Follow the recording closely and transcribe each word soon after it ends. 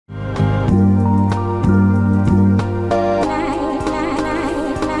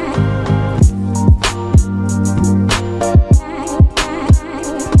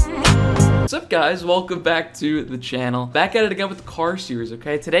Guys, welcome back to the channel. Back at it again with the car series,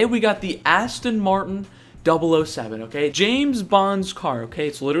 okay? Today we got the Aston Martin 007, okay? James Bond's car, okay?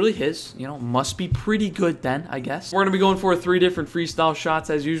 It's literally his, you know, must be pretty good then, I guess. We're gonna be going for 3 different freestyle shots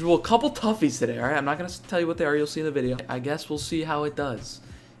as usual. A couple toughies today, all right? I'm not gonna tell you what they are, you'll see in the video. I guess we'll see how it does.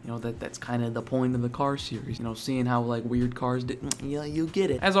 You know, that's kind of the point of the car series. You know, seeing how, like, weird cars did. Yeah, you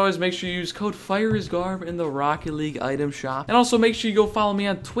get it. As always, make sure you use code FIREISGARB in the Rocket League item shop. And also, make sure you go follow me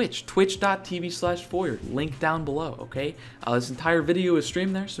on Twitch. Twitch.tv/Foyer. Link down below, okay? This entire video is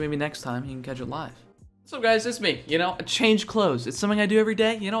streamed there, so maybe next time you can catch it live. So guys, it's me, you know, change clothes. It's something I do every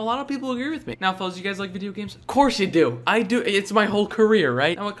day. You know, a lot of people agree with me. Now, fellas, you guys like video games? Of course you do. I do. It's my whole career,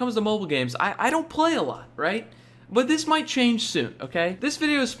 right? And when it comes to mobile games, I don't play a lot, right? But this might change soon, okay? This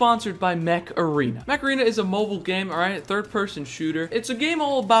video is sponsored by Mech Arena. Mech Arena is a mobile game, all right? Third-person shooter. It's a game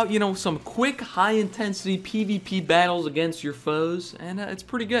all about, you know, some quick, high-intensity PvP battles against your foes, and it's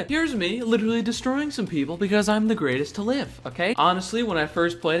pretty good. Here's me literally destroying some people because I'm the greatest to live, okay? Honestly, when I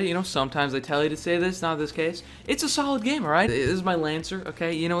first played it, you know, sometimes they tell you to say this, not this case. It's a solid game, all right? This is my Lancer,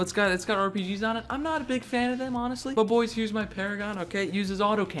 okay? You know, it's got RPGs on it. I'm not a big fan of them, honestly. But boys, here's my Paragon, okay? It uses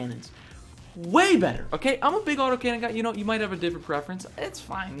autocannons. Way better, okay? I'm a big autocannon guy. You know, you might have a different preference. It's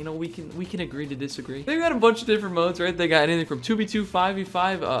fine. You know, we can agree to disagree. They got a bunch of different modes, right? They got anything from 2v2,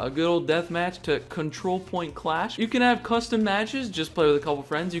 5v5, a good old death match to control point clash. You can have custom matches, just play with a couple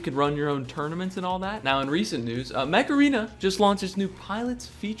friends. You can run your own tournaments and all that. Now, in recent news, Mech Arena just launched its new pilots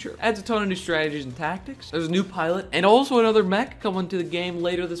feature. Adds a ton of new strategies and tactics. There's a new pilot and also another mech coming to the game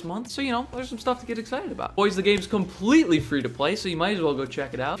later this month. So, you know, there's some stuff to get excited about. Boys, the game's completely free to play, so you might as well go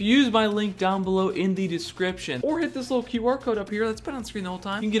check it out. If you use my link down below in the description or hit this little QR code up here that's been on screen the whole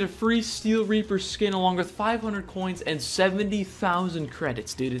time, you can get a free Steel Reaper skin along with 500 coins and 70,000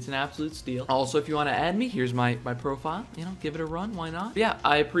 credits, dude. It's an absolute steal. Also, if you want to add me, here's my profile. You know, give it a run. Why not? But yeah,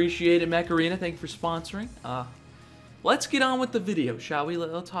 I appreciate it, Mech Arena. Thank you for sponsoring. Let's get on with the video, shall we?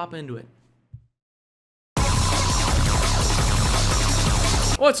 Let's hop into it.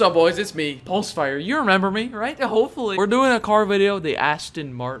 What's up, boys? It's me, Pulsefire. You remember me, right? Hopefully. We're doing a car video, the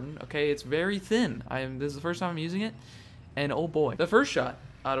Aston Martin, okay? It's very thin. This is the first time I'm using it, and oh boy. The first shot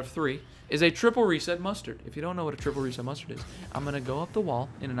out of 3 is a triple reset mustard. If you don't know what a triple reset mustard is, I'm gonna go up the wall,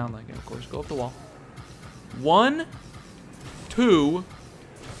 in and out like it, of course. Go up the wall. 1, 2,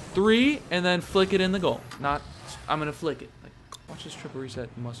 3, and then flick it in the goal. I'm gonna flick it. Like, watch this triple reset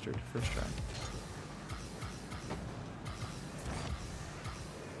mustard first try.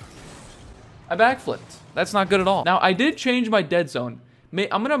 I backflipped. That's not good at all. Now, I did change my dead zone.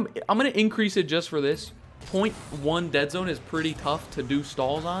 I'm gonna increase it just for this. 0.1 dead zone is pretty tough to do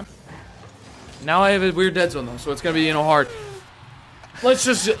stalls on. Now I have a weird dead zone though, so it's gonna be, you know, hard. Let's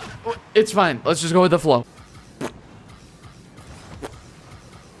just, it's fine. Let's just go with the flow.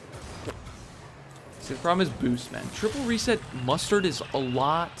 See, the problem is boost, man. Triple reset mustard is a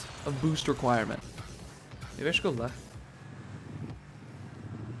lot of boost requirement. Maybe I should go left.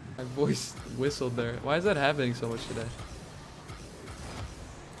 My voice whistled there. Why is that happening so much today?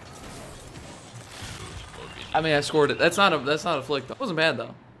 I mean, I scored it. That's not a flick though. It wasn't bad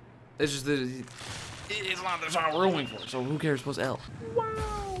though. It's just that there's not rolling for it. So who cares? What's L? Wow.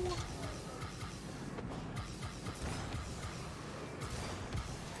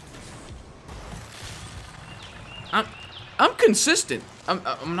 I'm consistent.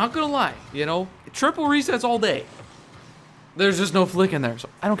 I'm not gonna lie. You know, triple resets all day. There's just no flick in there, so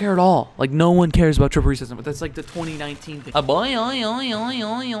I don't care at all. Like, no one cares about triple resets, but that's like the 2019 thing. A boy, oi, oi, oi,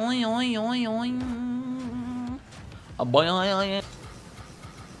 oi, oi, oi, oi, oi. A boy, oi, oi.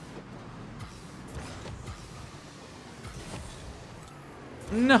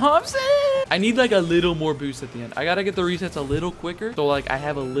 No, I'm saying I need like a little more boost at the end. I gotta get the resets a little quicker, so like I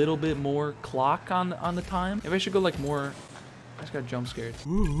have a little bit more clock on the time. Maybe I should go like more. I just got jump scared.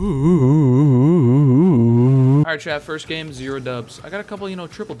 Alright, chat, first game, 0 dubs. I got a couple, you know,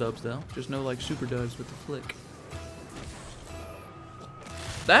 triple dubs, though. Just no, like, super dubs with the flick.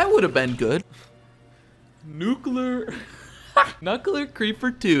 That would have been good. Nuclear... Nuclear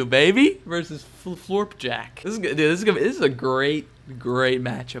Creeper 2, baby! Versus Florpjack. This is good, dude. This is a great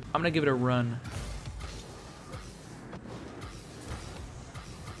matchup. I'm gonna give it a run.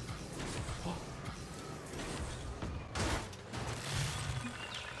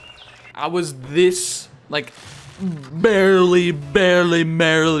 I was this, like, barely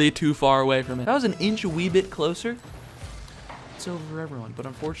too far away from it. That was an inch a wee bit closer. It's over for everyone, but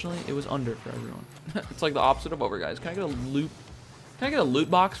unfortunately, it was under for everyone. It's like the opposite of over, guys. Can I get a loot? Can I get a loot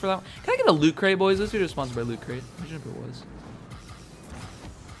box for that one? Can I get a loot crate, boys? This video is sponsored by Loot Crate. Imagine if it was.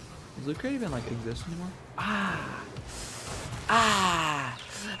 Does Loot Crate even, like, exist anymore?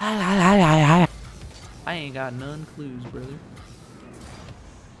 I ain't got none clues, brother.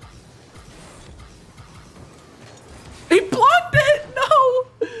 He blocked it! No!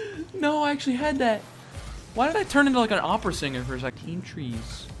 No, I actually had that. Why did I turn into like an opera singer for a second? Team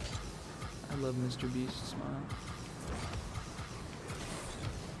Trees. I love Mr. Beast's smile.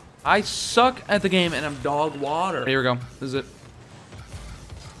 I suck at the game and I'm dog water. Here we go. This is it.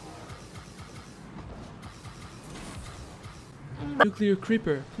 Nuclear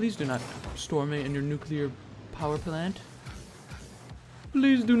creeper, please do not store me in your nuclear power plant.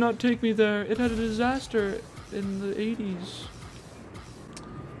 Please do not take me there. It had a disaster in the 80s.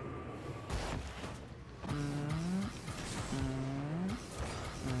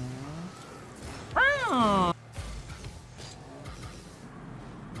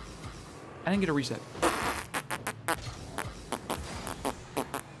 I didn't get a reset.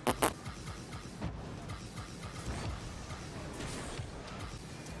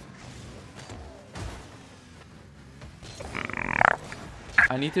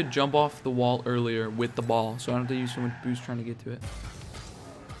 I need to jump off the wall earlier with the ball, so I don't have to use so much boost trying to get to it.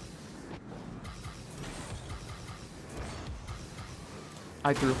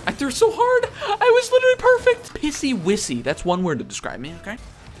 I threw so hard. I was literally perfect. Pissy wissy. That's one word to describe me, okay?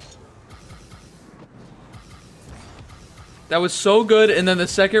 That was so good, and then the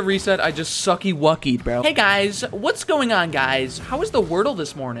second reset, I just sucky-wuckied, bro. Hey, guys. What's going on, guys? How was the Wordle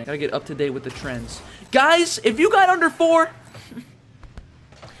this morning? Gotta get up to date with the trends. Guys, if you got under 4...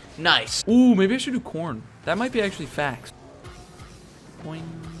 Nice. Ooh, maybe I should do corn. That might be actually facts. Boing.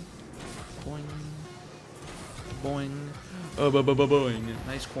 Boing. Boing. Boing.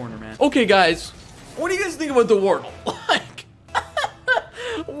 Nice corner, man. Okay, guys. What do you guys think about the Wordle? Like...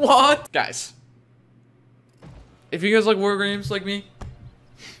 What? Guys. If you guys like war games like me,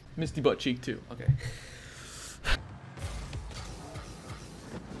 Misty Butt Cheek too. Okay.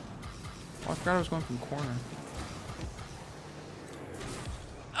 Oh, I forgot I was going from corner.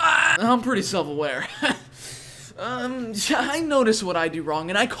 I'm pretty self-aware. I notice what I do wrong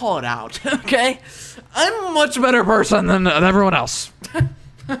and I call it out. Okay, I'm a much better person than everyone else.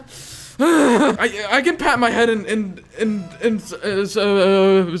 I can pat my head and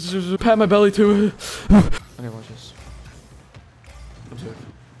pat my belly too. Okay, watch this. Observe.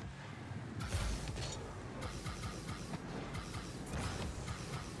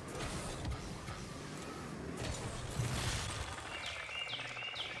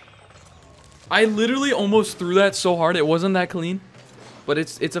 I literally almost threw that so hard. It wasn't that clean, but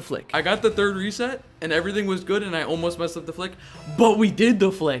it's a flick. I got the third reset and everything was good and I almost messed up the flick, but we did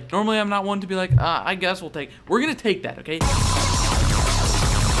the flick. Normally I'm not one to be like, I guess we'll take. We're gonna take that, okay?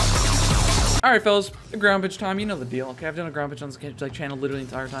 All right, fellas, ground pitch time. You know the deal, okay? I've done a ground pitch on this like channel literally the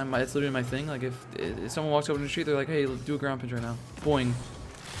entire time. It's literally my thing. Like if someone walks over in the street, they're like, hey, do a ground pitch right now. Boing.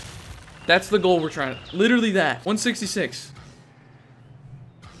 That's the goal we're trying to. Literally that. 166.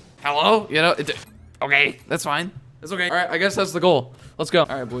 Hello? You know, okay, that's fine. That's okay. All right, I guess that's the goal. Let's go. All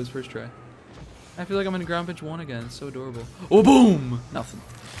right, boys, first try. I feel like I'm in ground pitch 1 again. It's so adorable. Oh, boom. Nothing.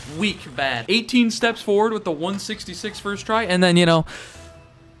 Weak, bad. 18 steps forward with the 166 first try, and then, you know,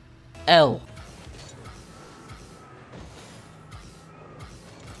 L.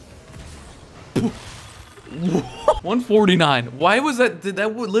 $149. Why was that?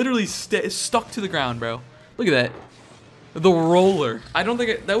 That literally stuck to the ground, bro. Look at that. The roller. I don't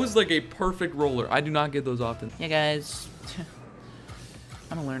think that was like a perfect roller. I do not get those often. Yeah, guys.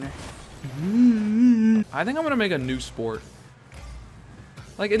 I'm a learner. I think I'm gonna make a new sport.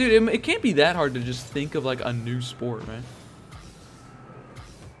 Like, dude, it can't be that hard to just think of like a new sport, right?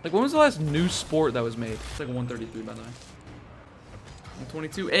 Like, when was the last new sport that was made? It's like 133, by the way.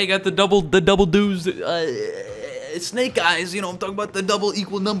 122. Hey, got the double dues. Snake eyes. You know, I'm talking about the double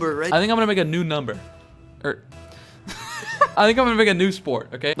equal number, right? I think I'm gonna make a new number. I think I'm gonna make a new sport,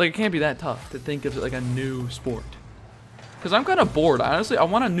 okay? Like, it can't be that tough to think of like a new sport. Because I'm kind of bored. Honestly, I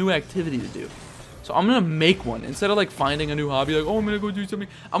want a new activity to do. So I'm gonna make one. Instead of like finding a new hobby, like, oh, I'm gonna go do something.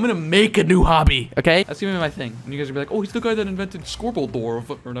 I'm gonna make a new hobby, okay? That's gonna be my thing. And you guys are gonna be like, oh, he's the guy that invented Scoreboard or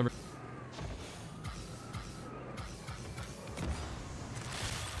whatever.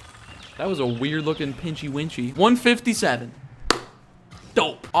 That was a weird looking pinchy winchy. 157.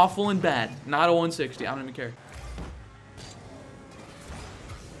 Dope. Awful and bad. Not a 160. I don't even care.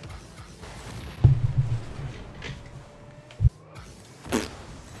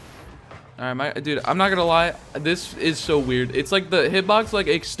 All right, dude, I'm not gonna lie. This is so weird. It's like the hitbox like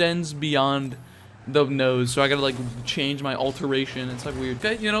extends beyond the nose, so I gotta like change my alteration. It's like weird.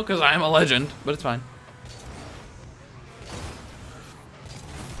 Okay, you know, because I'm a legend, but it's fine.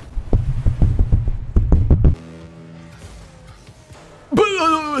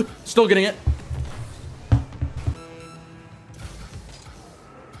 Still getting it.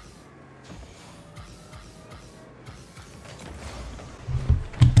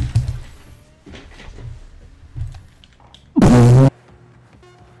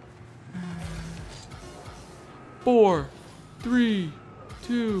 Four, 3,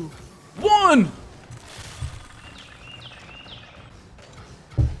 2, 1.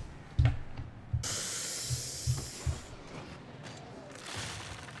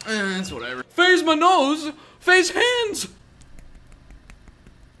 It's whatever. Face my nose. Face hands.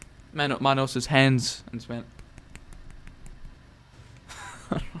 Man, my nose is hands. And spent.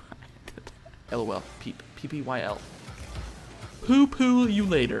 LOL. Peep. PPYL. Poo poo you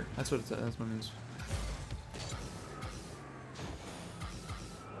later. That's what it says. That's what it means.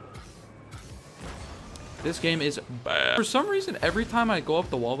 This game is bad. For some reason, every time I go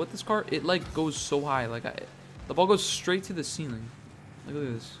up the wall with this car, it like goes so high. Like the ball goes straight to the ceiling. Look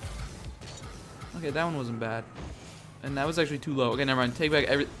at this. Okay, that one wasn't bad. And that was actually too low. Okay, never mind. Take back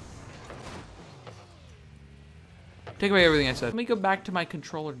everything I said. Let me go back to my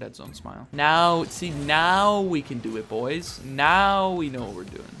controller Deadzone smile. Now, see, now we can do it, boys. Now we know what we're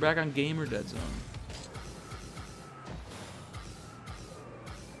doing. Back on gamer Deadzone.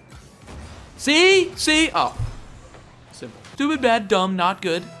 See? See? Oh. Simple. Stupid, bad, dumb, not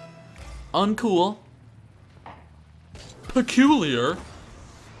good. Uncool. Peculiar.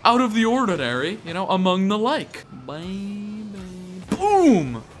 Out of the ordinary. You know, among the like. Bang, bang.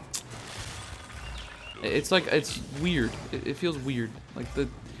 Boom! It's like, it's weird. It feels weird. Like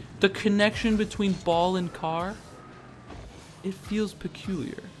the connection between ball and car, it feels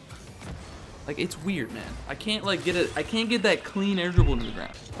peculiar. Like, it's weird, man. I can't like get it. I can't get that clean air dribble into the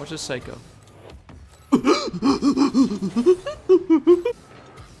ground. Watch this psycho.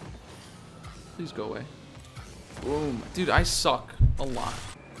 Please go away. Boom. Dude, I suck a lot.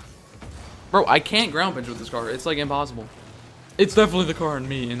 Bro, I can't ground pinch with this car. It's like impossible. It's definitely the car and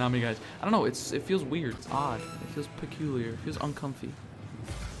me and not me, guys. I don't know. It feels weird. It's odd. It feels peculiar. It feels uncomfy.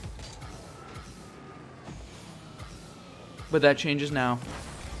 But that changes now.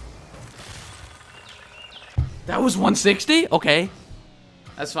 That was 160? Okay.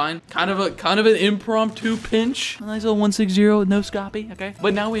 That's fine. Kind of an impromptu pinch. A nice little 160 with no scopy, okay?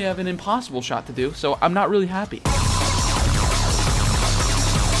 But now we have an impossible shot to do, so I'm not really happy.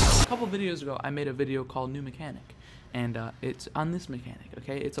 A couple videos ago, I made a video called New Mechanic. And it's on this mechanic,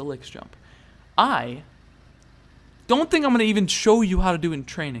 okay? It's a licks jump. I don't think I'm gonna even show you how to do it in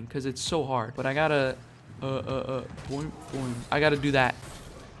training because it's so hard. But I gotta, I gotta do that.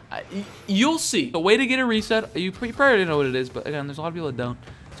 You'll see. The way to get a reset, you probably already know what it is, but again, there's a lot of people that don't.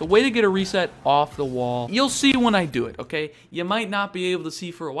 It's a way to get a reset off the wall. You'll see when I do it, okay? You might not be able to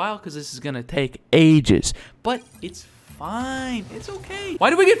see for a while because this is gonna take ages, but it's fine. It's okay.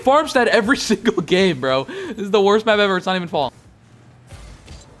 Why do we get farmstead every single game, bro? This is the worst map ever. It's not even fall.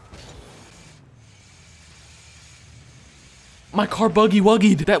 My car buggy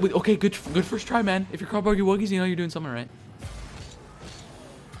wuggied. That was okay. Good first try, man. If your car buggy wuggies, you know you're doing something right.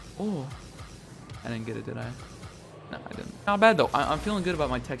 Oh, I didn't get it, did I? No, I didn't. Not bad though. I'm feeling good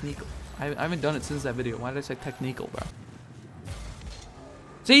about my technique. I haven't done it since that video. Why did I say technical, bro?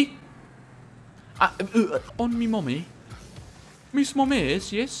 See? On me mommy. Miss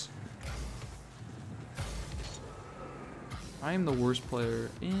Mommies, yes. I am the worst player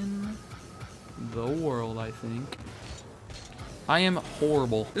in the world, I think. I am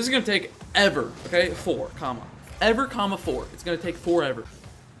horrible. This is gonna take ever, okay? 4, comma. Ever, comma, 4. It's gonna take forever.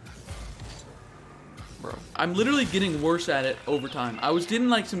 Bro, I'm literally getting worse at it over time. I was getting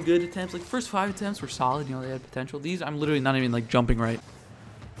like some good attempts. Like the first 5 attempts were solid, you know, they had potential. These, I'm literally not even like jumping right.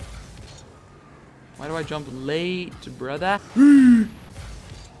 Why do I jump late, brother?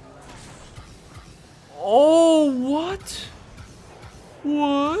 Oh, what?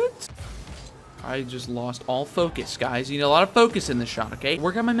 What? I just lost all focus, guys. You need a lot of focus in this shot, okay?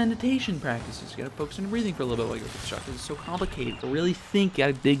 Work on my meditation practices. You gotta focus on breathing for a little bit while you go through the shot, because it's so complicated. To really think, you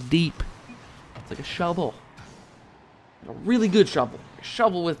gotta dig deep. It's like a shovel. A really good shovel. A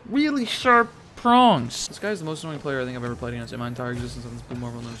shovel with really sharp prongs. This guy's the most annoying player I think I've ever played against in my entire existence on this blue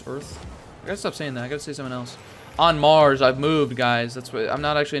marble known as Earth. I gotta stop saying that. I gotta say something else. On Mars, I've moved, guys. That's what I'm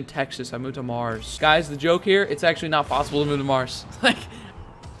not actually in Texas. I moved to Mars. Guys, the joke here, it's actually not possible to move to Mars. Like,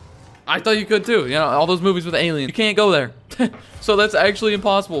 I thought you could too. You know, all those movies with aliens. You can't go there. So that's actually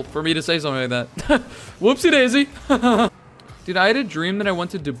impossible for me to say something like that. Whoopsie daisy. Dude, I had a dream that I went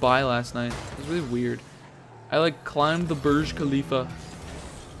to Dubai last night. It was really weird. I like climbed the Burj Khalifa.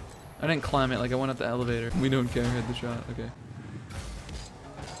 I didn't climb it, like I went up the elevator. We don't care, hit the shot, okay.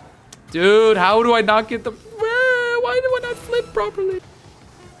 Dude, how do I not get the... Why do I not flip properly?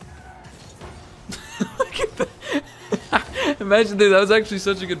 Imagine, dude, that was actually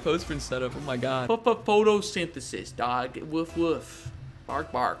such a good post-print setup. Oh my god. Photosynthesis, dog. Woof woof.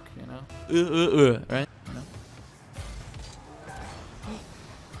 Bark bark, you know? Right? You know?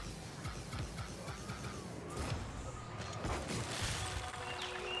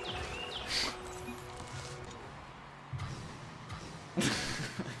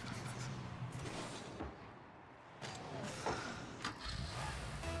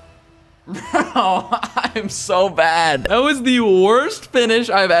 Bro, I'm so bad. That was the worst finish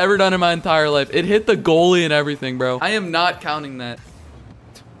I've ever done in my entire life. It hit the goalie and everything, bro. I am not counting that.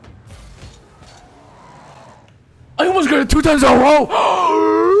 I almost got it 2 times in a row.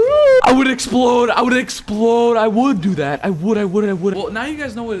 I would explode. I would explode. I would do that. I would. Well, now you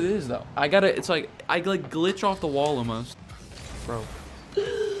guys know what it is, though. I gotta, it's like, I like glitch off the wall almost. Bro.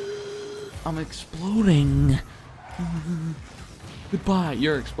 I'm exploding. Goodbye.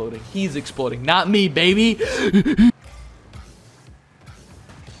 You're exploding. He's exploding. Not me, baby.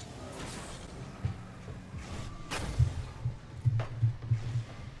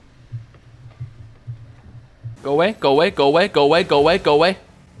 Go away. Go away. Go away. Go away. Go away. Go away.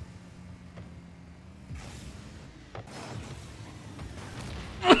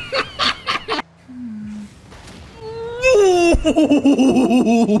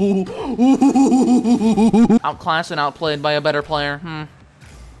 Outclassed and outplayed by a better player.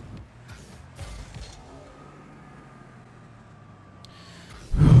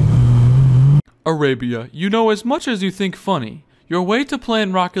 Arabia, you know as much as you think funny. Your way to play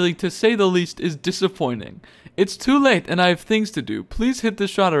in Rocket League, to say the least, is disappointing. It's too late and I have things to do. Please hit the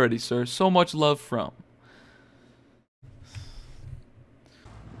shot already, sir. So much love from.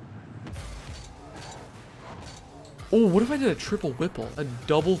 Oh, what if I did a triple whipple? A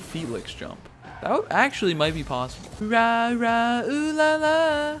double Felix jump? That would actually might be possible. Ra ra ooh la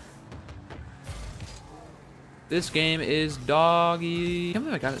la. This game is doggy. I can't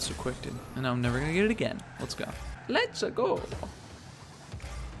believe I got it so quick, dude. And I'm never gonna get it again. Let's go. Let's go.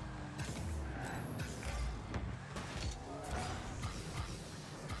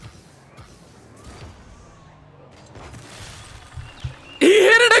 He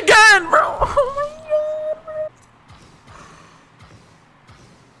hit it again, bro. Oh my god.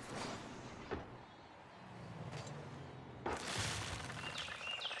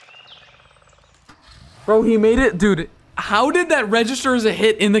 Bro, he made it, dude. How did that register as a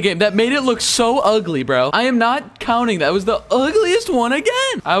hit in the game? That made it look so ugly, bro. I am not counting. That was the ugliest one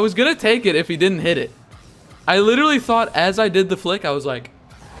again. I was gonna take it if he didn't hit it. I literally thought as I did the flick, I was like,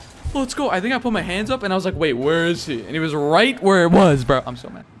 let's go. I think I put my hands up and I was like, wait, where is he? And he was right where it was, bro. I'm so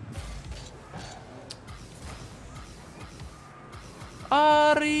mad.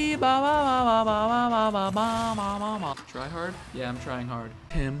 Try hard? Yeah, I'm trying hard.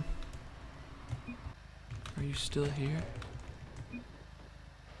 Tim. Are you still here?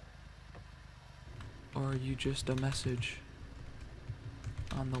 Or are you just a message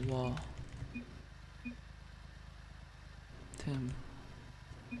on the wall? Tim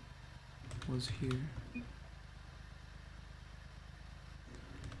was here.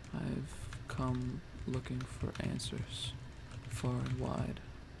 I've come looking for answers far and wide.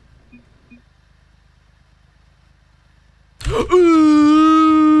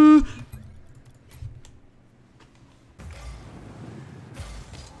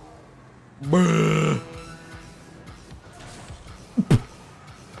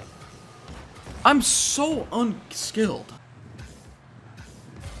 I'm so unskilled.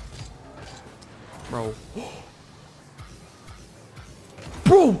 Bro.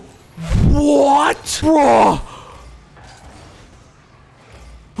 Bro. What? Bro.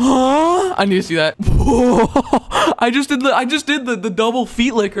 Huh? I need to see that. I just did the double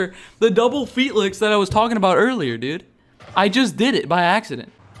feet licker. The double feet licks that I was talking about earlier, dude. I just did it by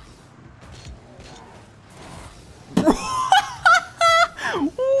accident.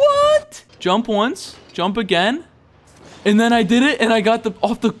 What? Jump once, jump again, and then I did it and I got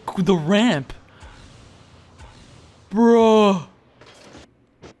off the ramp. Bro.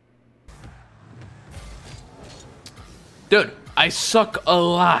 Dude, I suck a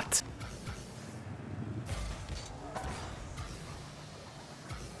lot.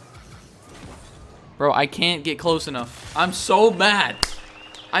 Bro, I can't get close enough. I'm so mad.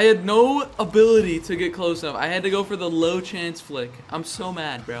 I had no ability to get close enough. I had to go for the low chance flick. I'm so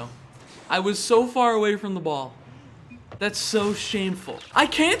mad, bro. I was so far away from the ball. That's so shameful. I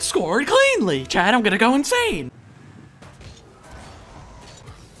can't score it cleanly. Chad, I'm gonna go insane.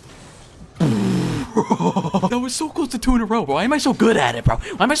 That was so close to 2 in a row, bro. Why am I so good at it, bro?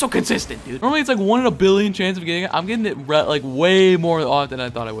 Why am I so consistent, dude? Normally it's like 1 in a billion chance of getting it. I'm getting it like way more often than I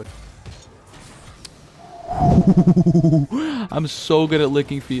thought I would. I'm so good at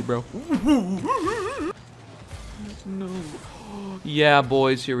licking feet, bro. No. Yeah,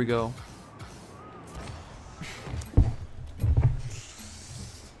 boys, here we go.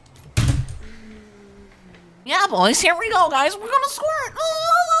 Yeah, boys, here we go, guys. We're gonna score it.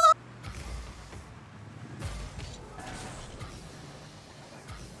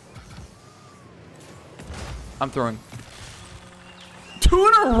 I'm throwing. 2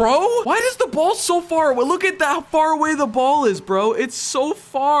 in a row? Why is the ball so far away? Look at how far away the ball is, bro. It's so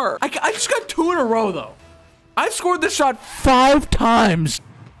far. I just got 2 in a row, though. I've scored this shot 5 times.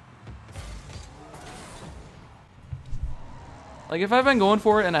 Like, if I've been going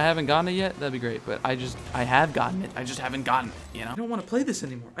for it and I haven't gotten it yet, that'd be great. But I have gotten it. I just haven't gotten it, you know? I don't want to play this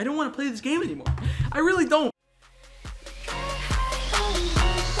anymore. I don't want to play this game anymore. I really don't.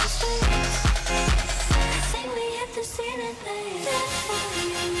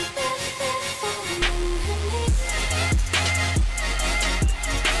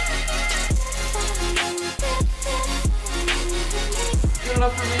 Good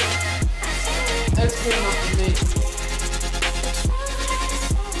enough for me. That's good enough for me.